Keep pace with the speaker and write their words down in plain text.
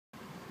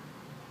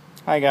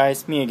Hi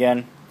guys, me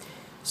again.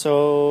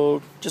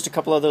 So just a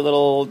couple other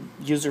little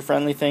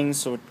user-friendly things,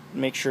 so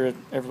make sure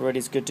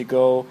everybody's good to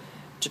go.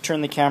 To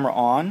turn the camera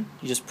on,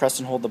 you just press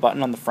and hold the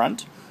button on the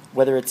front.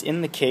 Whether it's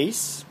in the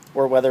case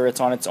or whether it's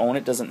on its own,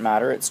 it doesn't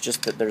matter. It's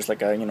just that there's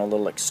like a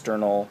little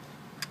external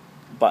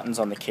buttons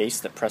on the case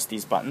that press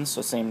these buttons.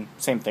 So same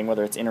thing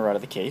whether it's in or out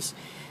of the case.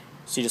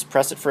 So you just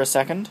press it for a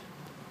second,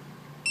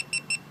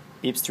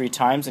 beeps 3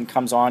 times, and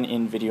comes on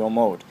in video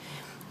mode.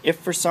 If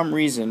for some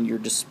reason your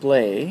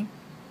display,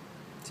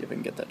 see if I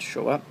can get that to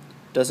show up,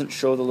 doesn't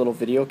show the little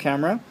video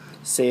camera,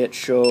 say it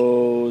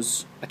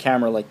shows a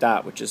camera like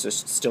that, which is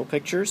just still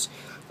pictures,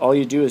 all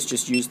you do is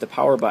just use the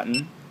power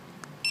button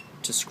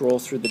to scroll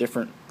through the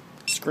different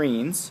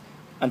screens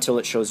until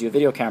it shows you a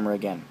video camera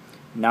again.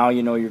 Now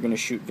you know you're going to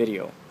shoot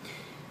video.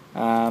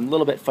 A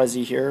little bit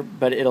fuzzy here,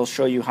 but it'll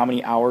show you how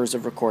many hours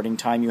of recording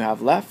time you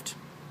have left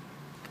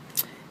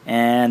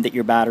and that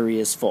your battery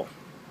is full.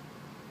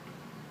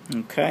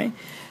 Okay.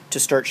 To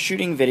start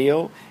shooting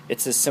video,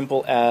 it's as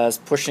simple as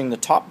pushing the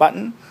top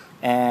button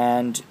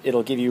and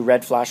it'll give you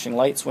red flashing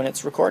lights when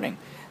it's recording.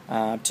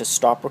 To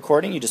stop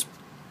recording, you just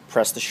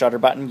press the shutter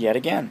button yet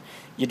again.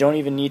 You don't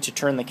even need to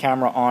turn the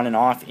camera on and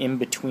off in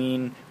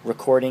between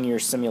recording your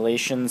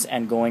simulations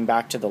and going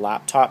back to the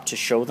laptop to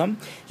show them.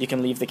 You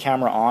can leave the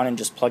camera on and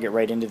just plug it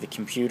right into the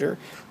computer.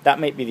 That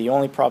might be the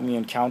only problem you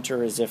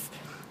encounter, is if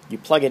you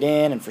plug it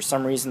in and for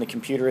some reason the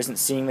computer isn't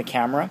seeing the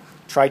camera,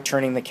 try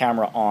turning the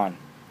camera on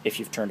if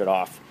you've turned it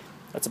off.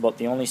 That's about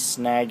the only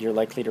snag you're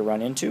likely to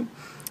run into.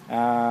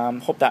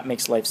 Hope that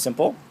makes life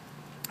simple.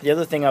 The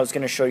other thing I was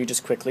going to show you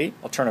just quickly,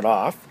 I'll turn it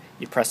off.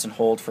 You press and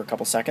hold for a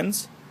couple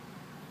seconds.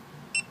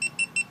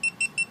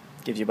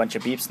 Gives you a bunch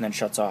of beeps and then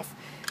shuts off.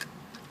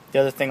 The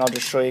other thing I'll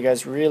just show you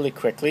guys really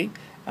quickly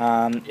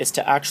is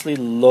to actually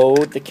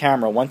load the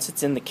camera. Once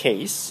it's in the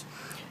case,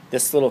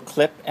 this little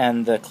clip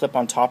and the clip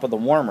on top of the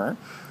warmer,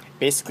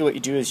 basically what you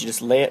do is you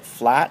just lay it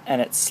flat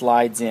and it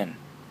slides in.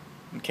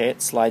 Okay,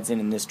 it slides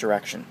in this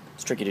direction.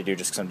 It's tricky to do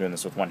just because I'm doing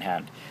this with one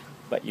hand.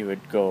 But you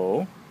would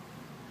go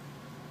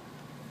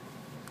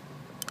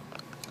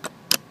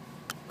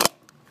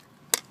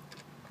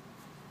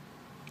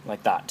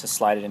like that to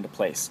slide it into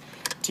place.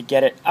 To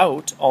get it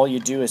out, all you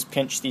do is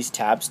pinch these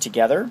tabs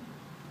together.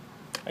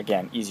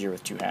 Again, easier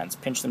with 2 hands.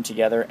 Pinch them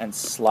together and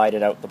slide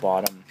it out the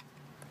bottom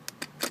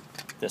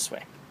this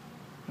way.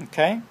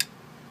 Okay?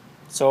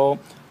 So,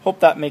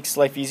 hope that makes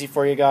life easy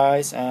for you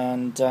guys,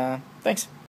 and thanks.